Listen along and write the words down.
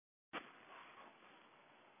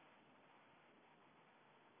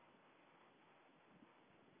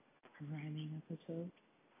rhyming episode?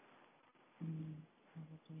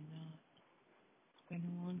 Probably not. It's been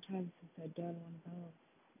a long time since I've done one of those,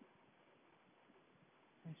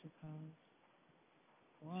 I suppose.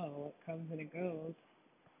 Whoa, it comes and it goes.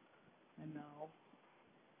 I know.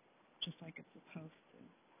 Just like it's supposed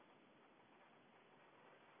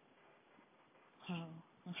to. Wow.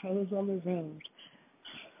 I was on the road.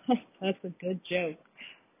 That's a good joke.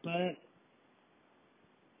 But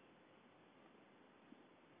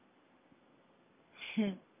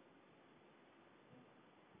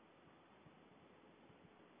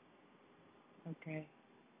okay.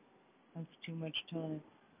 That's too much time.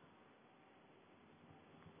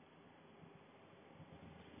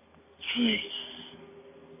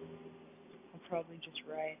 I'll probably just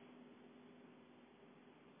write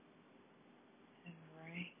and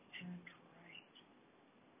write and write.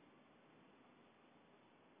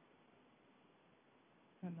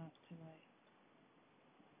 But not too late.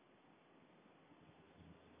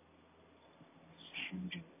 I'm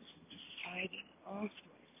just fighting off my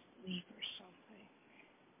sleep or something.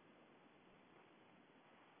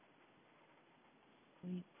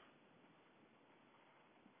 Sleep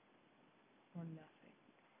or nothing.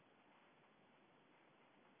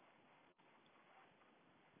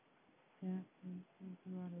 Yeah, it's a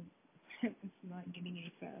lot of. It's not getting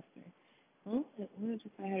any faster. Well, it would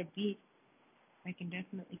if I had a beat. I can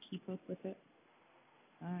definitely keep up with it.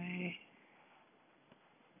 I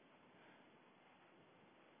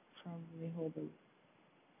probably hold a.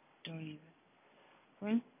 Don't even.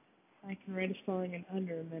 Well, I can write a song in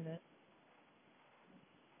under a minute,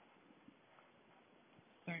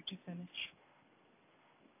 start to finish.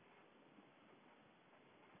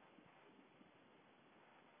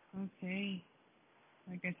 Okay.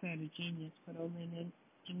 Like I said, a genius, but only in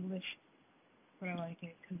English. But I like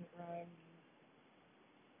it because it rhymes.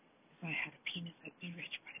 If I had a penis, I'd be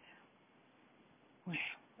rich by now.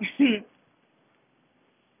 Wow.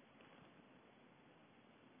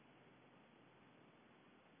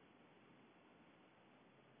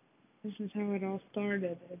 This is how it all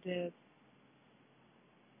started. It did.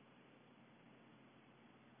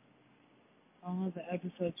 All of the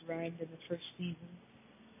episodes rhymed in the first season,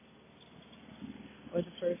 or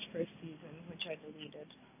the first season, which I deleted.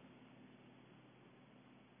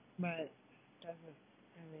 But it doesn't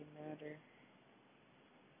really matter.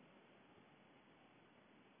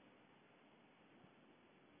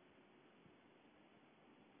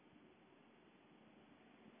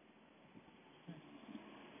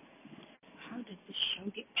 How did this show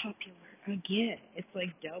get popular again? It's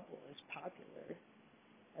like double as popular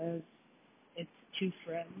as its two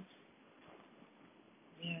friends.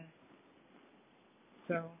 Yeah.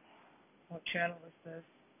 So, what channel is this?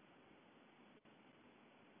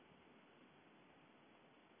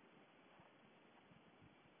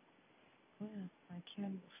 Well, I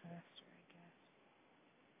can go faster, I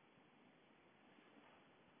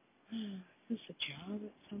guess. Is this a job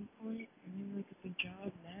at some point? I mean, like, it's a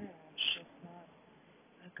job now. It's just not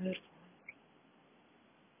a good one.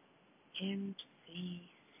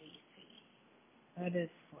 MCCC. That is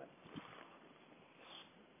fun.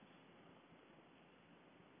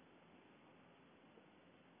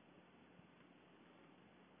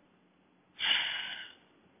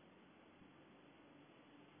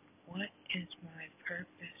 What is my purpose?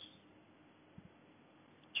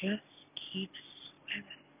 Just keep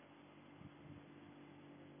swimming.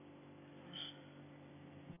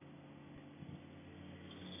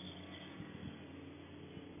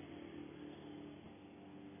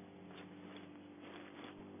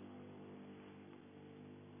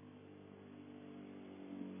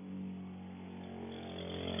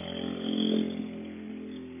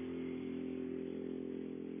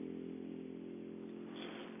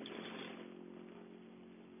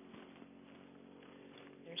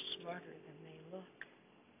 They're smarter than they look.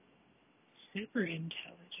 Super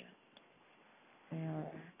intelligent. They are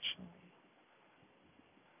actually.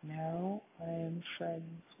 Now I am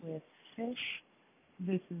friends with fish.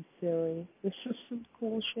 This is silly. This is some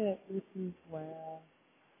cool shit. This is, wow.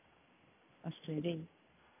 A city.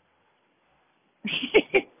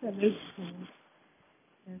 That is cool.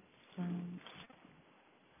 That's fun.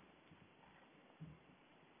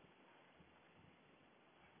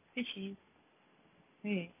 Fishies.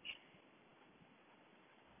 Hey,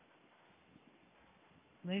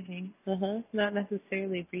 living. Not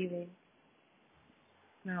necessarily breathing.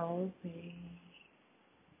 No,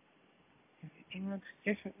 everything looks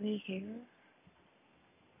differently here,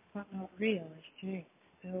 but not really. Hey,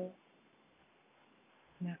 still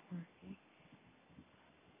networking.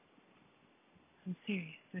 I'm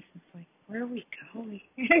serious. This is like, where are we going?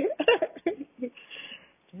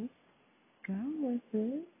 Just Come with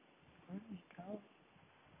it. Where do we go?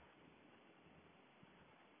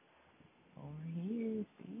 Over here,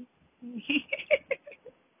 see?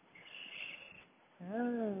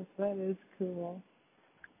 Oh, that is cool.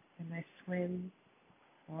 And I swim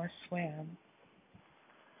or swam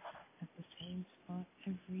at the same spot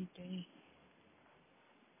every day.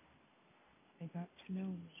 They got to know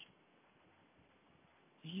me.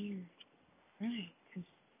 Weird. Right, because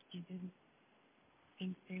you didn't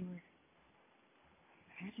think they were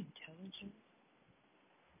that intelligent.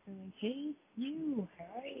 They're like, hey, you,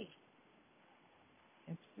 hi.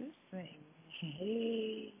 It's this thing.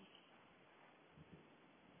 Hey,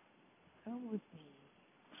 come with me.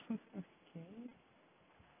 Okay.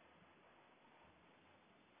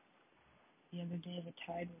 The other day the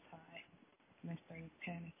tide was high, and I started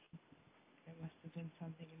panicking. It must have been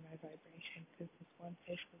something in my vibration, because this one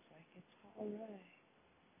fish was like, it's alright.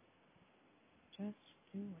 Just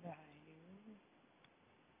do what I do.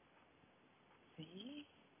 See?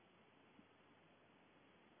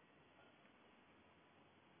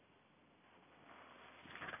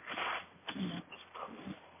 And that was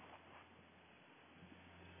cool.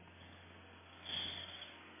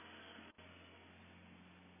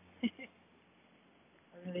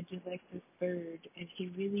 I really do like this bird, and he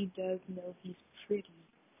really does know he's pretty.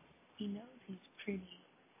 He knows he's pretty.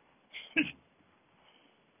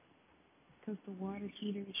 Because the water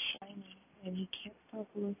heater is shining, and he can't stop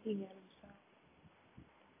looking at himself.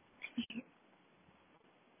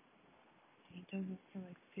 He does it for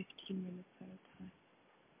like 15 minutes at a time.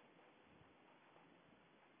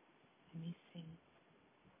 And he sings.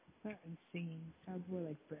 Not really singing, sounds more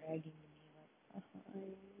like bragging to me, like,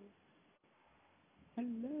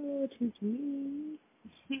 hello, 'tis me,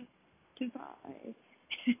 'tis I.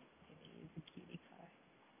 And he is a cutie pie.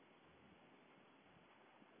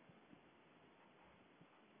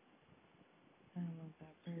 I love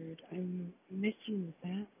that bird. I'm missing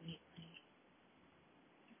that lately.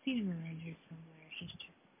 I've seen him around here somewhere. He's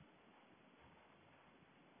just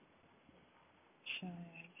shy,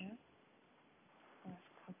 I guess, last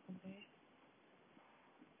couple days.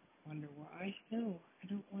 Wonder why? No, I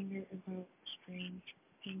don't wonder about strange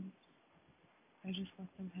things. I just let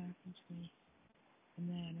them happen to me. And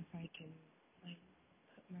then if I can, like,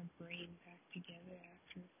 put my brain back together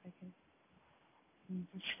after a second, and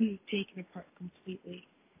just taken apart completely,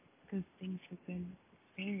 because things have been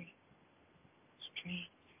very strange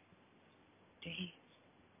days.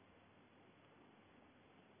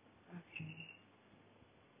 Okay.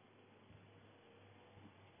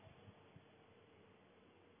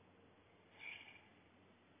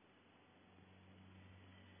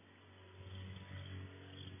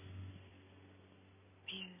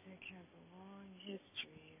 Music has a long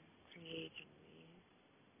history of creating me.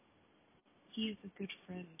 He is a good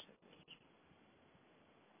friend to me.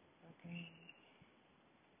 Okay.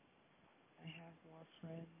 I have more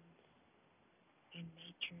friends in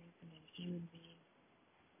nature than in human beings.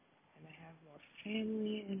 And I have more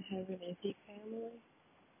family in heaven. Is he family?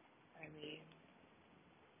 I mean,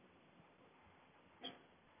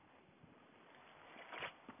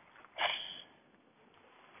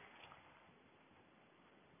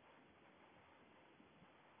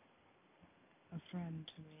 a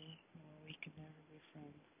friend to me. Well, we could never be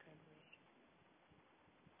friends, could we?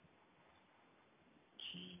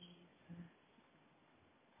 Jesus.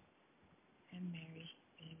 And Mary,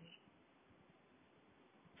 baby.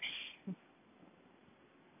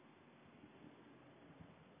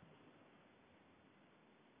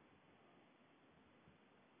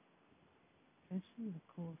 This is a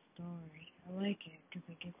cool story. I like it because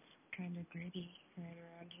it gets kind of gritty right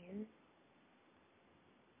around here.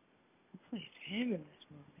 Who plays him in this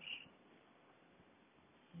movie?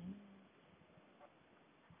 Hmm.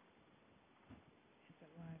 Is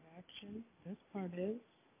it live action? This part is.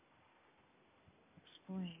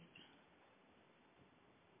 Explain.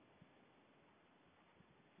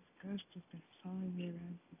 This ghost has been following me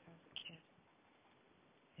around since I was a kid.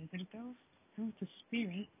 Is it a ghost? No, it's a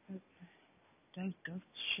spirit, but it does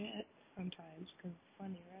ghost shit sometimes because it's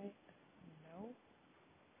funny, right? No?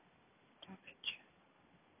 Stop it, Jeff.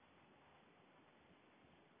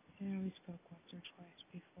 Yeah, we spoke once or twice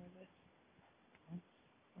before this. Once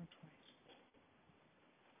or twice.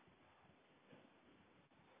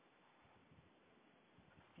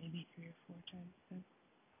 Maybe 3 or 4 times then.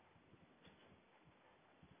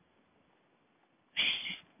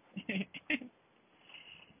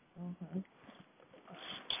 Uh-huh.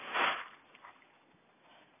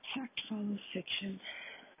 Fact follows fiction.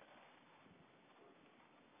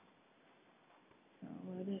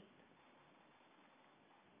 I'll let it.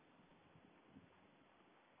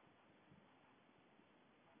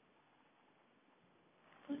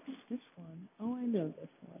 know this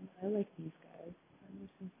one. I like these guys.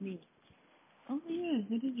 This is neat. Oh yeah,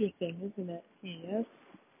 that is your thing, isn't it? Yes.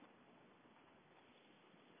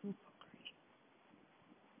 Hypocrite.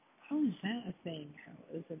 How is that a thing? How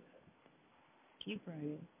isn't it? Keep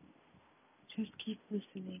writing. Just keep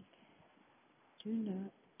listening. Do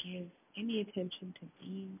not give any attention to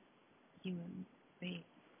being human beings.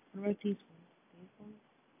 What about these ones? These ones?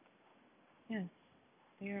 Yes,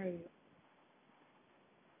 they are you.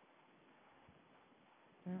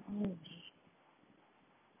 They're all me.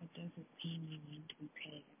 That doesn't mean you need to be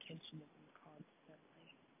paying attention to them constantly.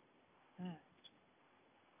 That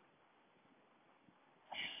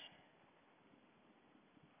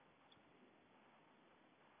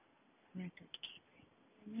record keeping.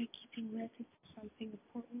 Am I keeping records of something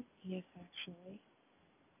important? Yes, actually.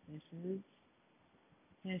 This is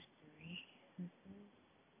history. This is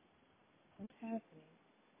what's happening.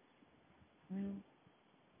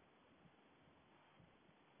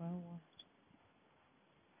 Well, what?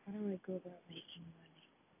 How do I go about making money?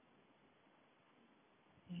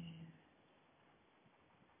 Yeah,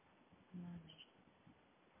 money.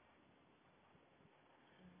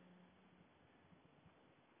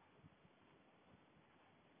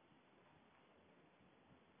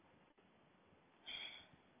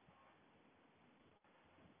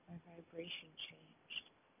 My vibration changed.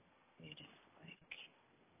 It is like,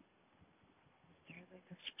 is there like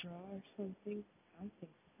a straw or something?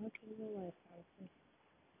 Something sucking the life out of me.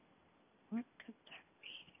 What could that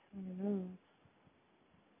be? I don't know.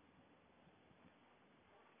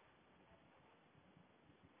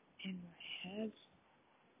 In my head,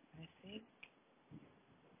 I think,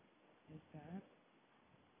 is that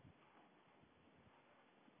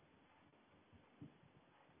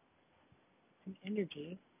an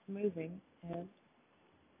energy moving and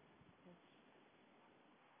it's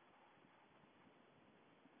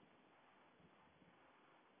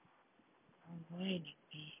aligning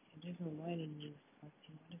me. It is aligning me with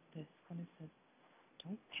something. What is this? What is this?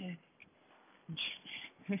 Don't panic.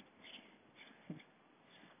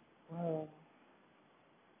 Whoa.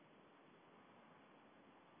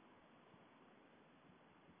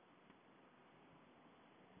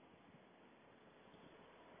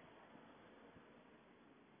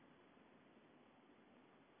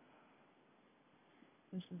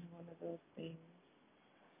 This is one of those things,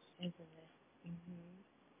 isn't it?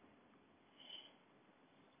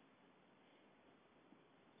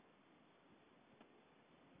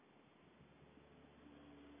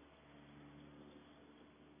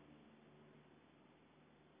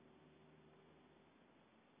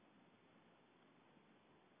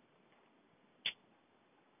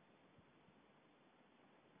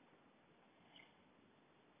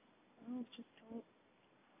 Oh, just don't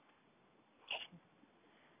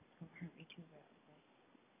hurt me too badly.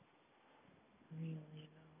 Really,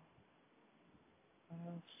 no. What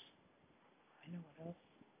else? I know what else.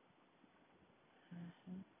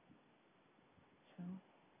 Uh-huh. So,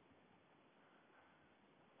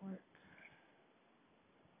 work,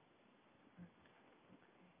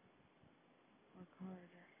 work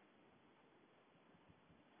harder.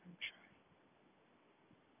 I'm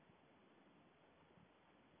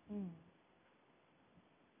trying.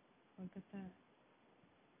 Look at that.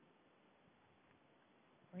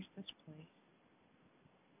 Where's this place?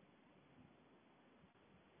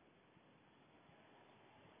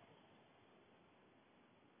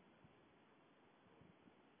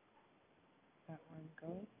 That one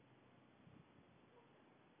go?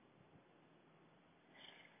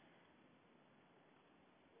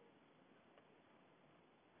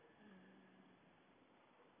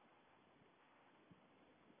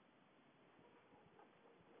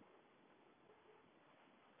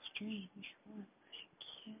 Strange. What?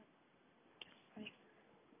 I can't decipher.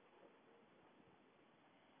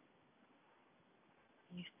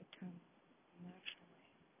 It used to come naturally.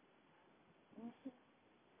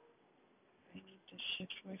 I need to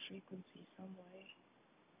shift my frequency some way.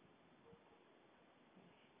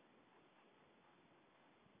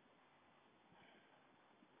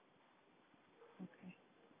 Okay.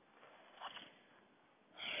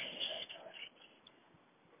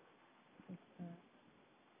 What's that?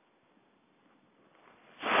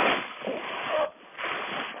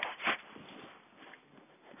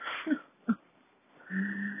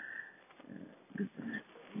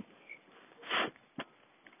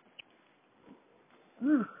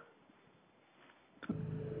 Ugh.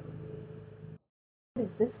 Where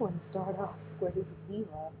does this one start off? Where does it leave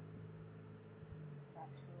off?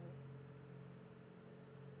 Actually.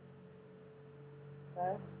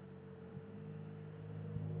 Okay.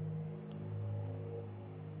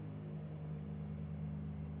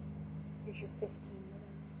 Here's your 15 minutes.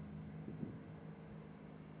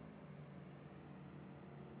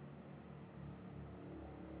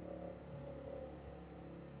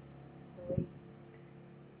 Break.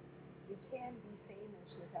 You can be famous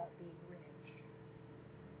without being rich.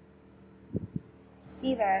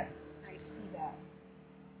 See that? I see that.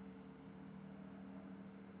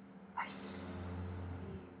 I see.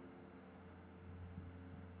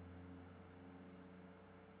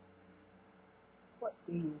 What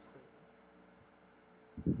do you see?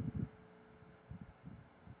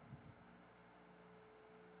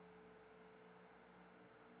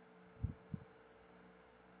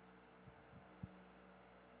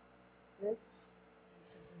 This is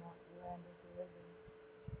not the land of the living.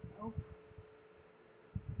 Nope.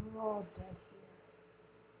 We're all dead here.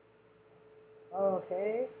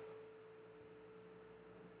 Okay.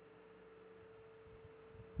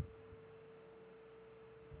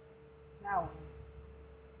 Now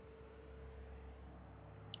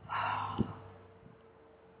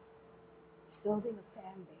building a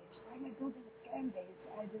fan base. Why am I building a fan base?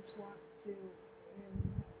 I just want to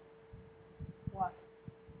what?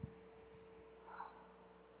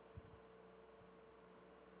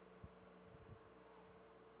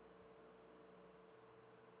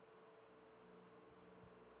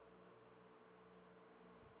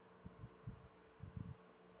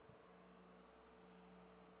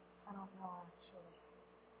 I don't know actually.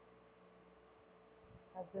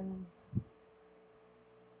 I've been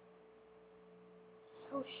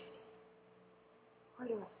so shitty. Why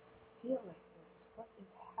do I feel like this? What is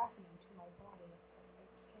happening to my body? I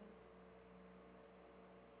can't.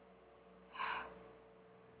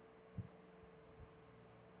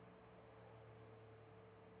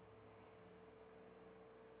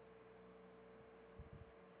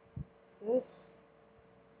 This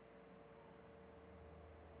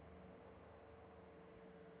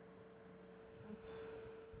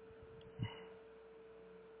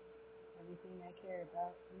everything I care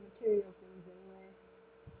about. The material things anyway.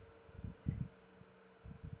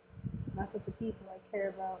 Not that the people I care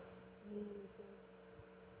about mean anything.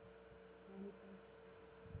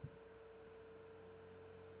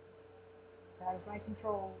 It's out of my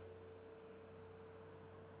control.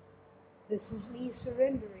 This is me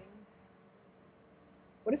surrendering.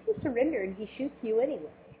 What if you surrender and he shoots you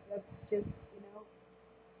anyway? That's just,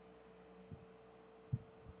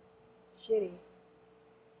 shitty.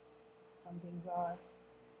 Something's odd.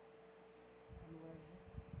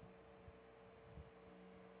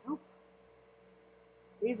 Nope.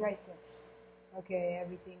 Rewrite this. Okay,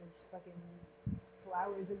 everything's fucking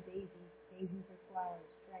flowers and daisies. Daisies are flowers.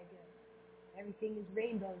 Try again. Everything is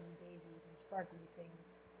rainbows and daisies and sparkly things.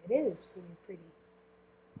 It is when you're pretty.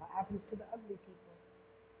 What happens to the ugly people?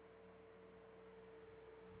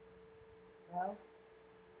 Well,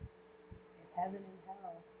 it's heaven and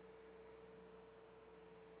hell.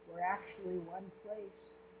 We're actually one place.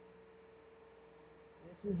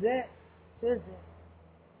 This is it. This is it.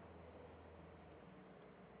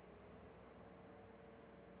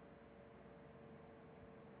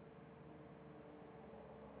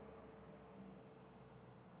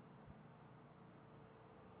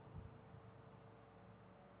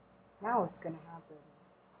 Now it's gonna happen.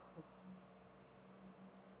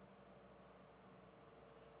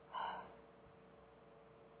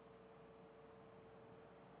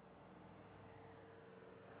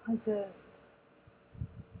 It's a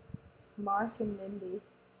Mark and Mindy.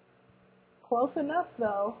 Close enough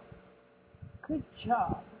though. Good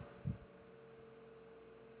job.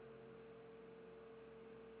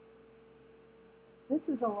 This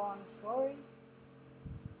is a long story.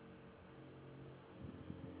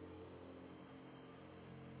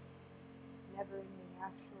 Never ending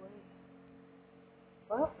actually.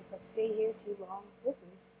 Well, if I stay here too long, this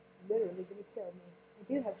is literally gonna kill me. I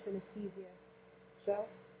do have synesthesia. So,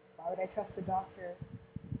 why would I trust a doctor?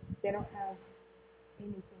 They don't have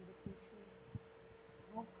anything to teach me.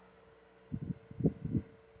 Well,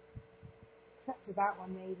 except for that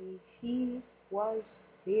one maybe. She was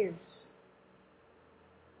fierce.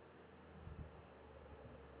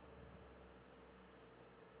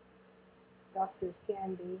 Doctors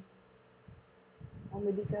can be.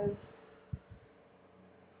 Only because,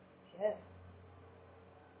 shit.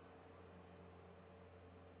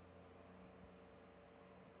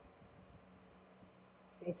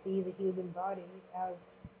 They see the human body as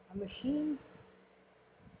a machine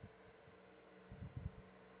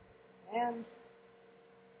and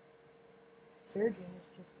surgeon is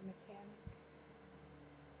just a mechanic.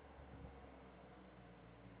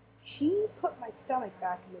 She put my stomach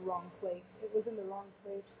back in the wrong place. It was in the wrong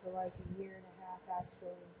place for like a year and a half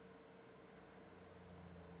actually.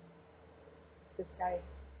 this guy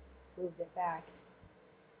moved it back.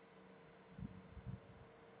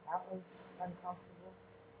 That was uncomfortable.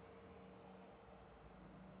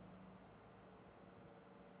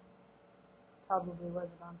 Probably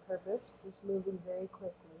wasn't on purpose, just moving very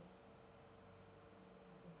quickly.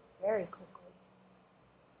 Very quickly.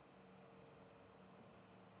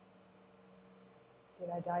 Did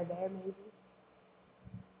I die there, maybe?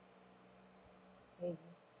 Maybe.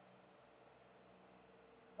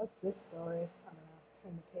 What's this story? I don't know.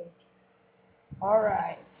 Turn the page.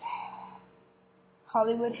 Alright.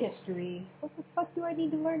 Hollywood history. What the fuck do I need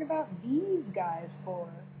to learn about these guys for?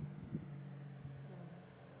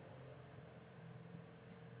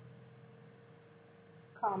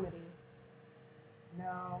 Comedy.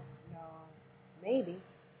 No, no. Maybe.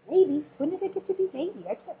 Maybe. When did it get to be maybe?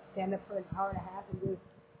 I can't stand up for an hour and a half and just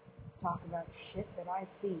talk about shit that I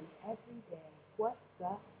see every day. What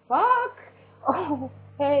the fuck? Oh,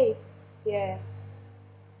 hey. Yeah.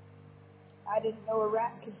 I didn't know a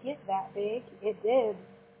rat could get that big. It did.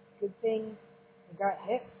 Good thing it got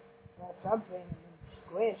hit by something and then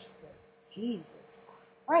squished, but Jesus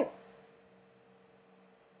Christ.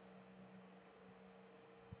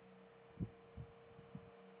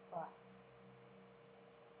 Fuck.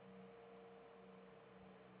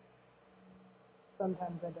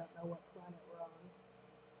 Sometimes I don't know what planet we're on,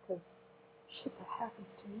 because shit that happens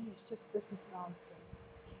to me is just, this is nonsense.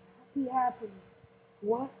 It can't be happening.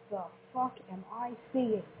 What the fuck am I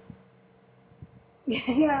seeing?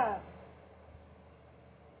 Yeah.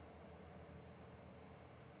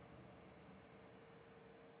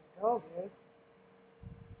 Go, dude.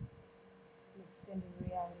 An extended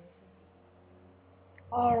reality or something.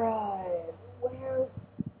 Alright, where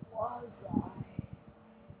was I?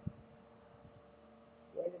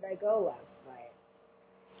 Where did I go last night?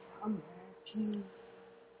 Somewhere. Jeez.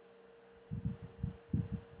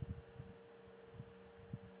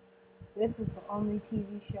 This is the only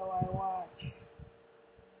TV show I watch.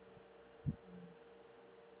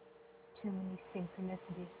 Too many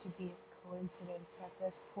synchronicities to be a coincidence at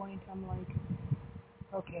this point. I'm like,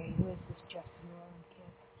 okay, who is this Justin Roiland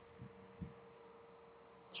kid?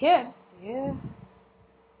 Kid? Yeah.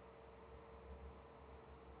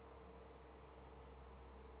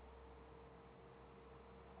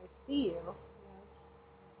 I see you. Yes.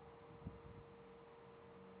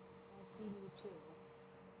 I see you too.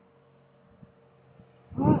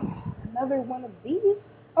 Another one of these?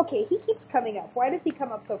 Okay, he keeps coming up. Why does he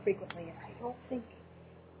come up so frequently? I don't think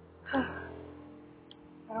I'm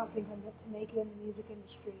meant to make it in the music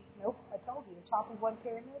industry. Nope, I told you. Top of one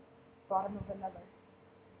pyramid, bottom of another.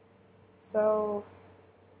 So,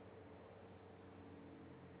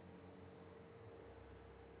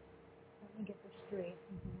 let me get this straight.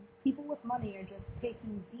 People with money are just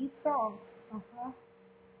taking these songs,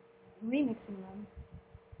 remixing them,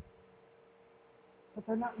 but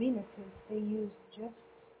they're not remixes. They use just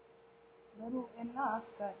little enough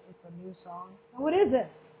that it's a new song. No, it isn't.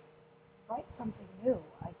 Write something new.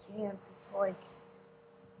 I can't. It's like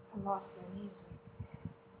I lost my music.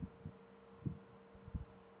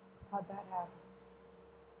 How'd that happen?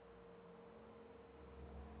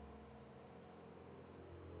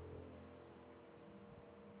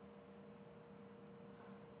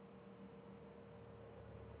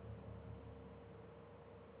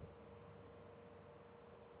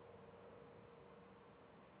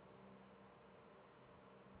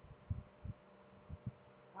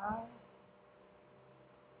 I'm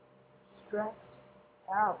stressed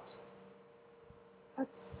out. That's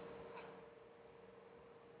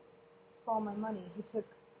all my money. He took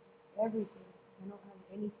everything. I don't have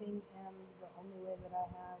anything, and the only way that I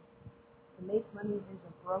have to make money is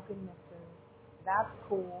a broken mixer. That's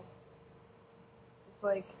cool. It's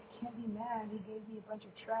like, I can't be mad. He gave me a bunch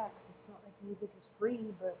of tracks. It's not like music is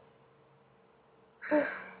free, but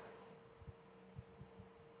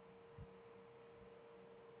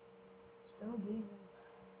still giving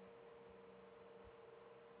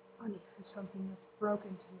money for something that's broken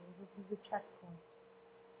to me. This is a checkpoint.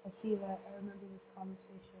 I see that. I remember this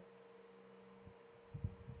conversation.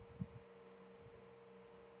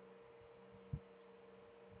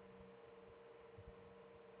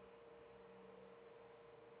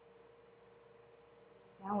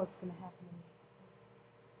 Now what's going to happen to me?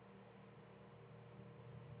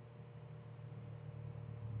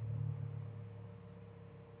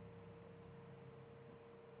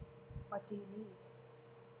 What do you need?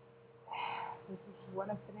 This is what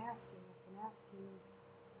I've been asking. I've been asking,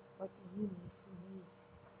 what do you need from me?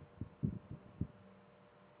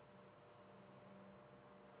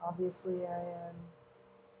 Obviously, I am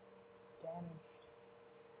damaged.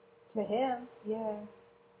 To him, yeah.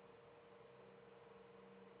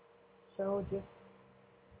 So just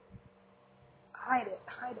hide it,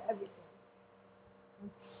 hide everything.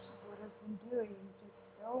 That's what I've been doing.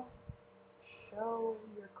 Just don't show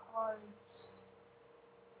your cards.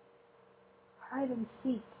 Hide and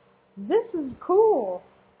seek. This is cool.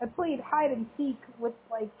 I played hide and seek with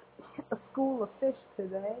like a school of fish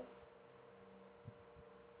today.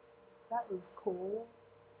 That was cool.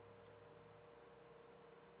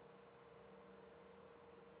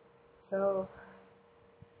 So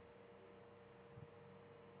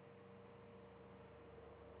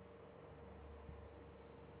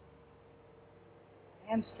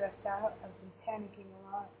I am stressed out. I've been panicking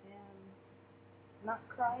a lot and not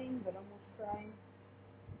crying, but almost crying.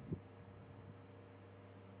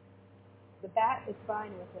 The bat is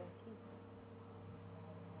fine with it.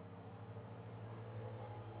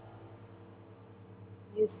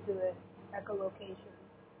 He's used to it. Echolocation.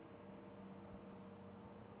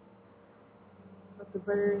 But the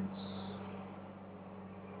birds,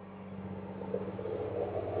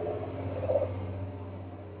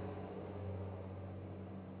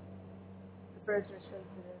 are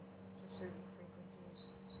sensitive to certain frequencies.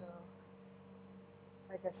 So,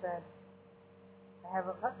 like I said, I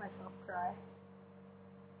haven't let myself cry.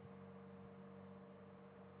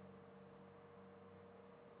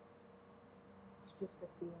 It's just a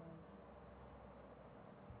feeling.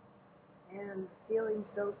 And feelings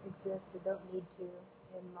don't exist, they don't need to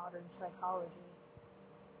in modern psychology.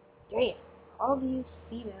 Damn, all these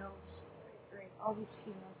females, right, all these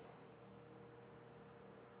females.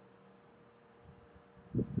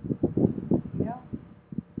 Yeah.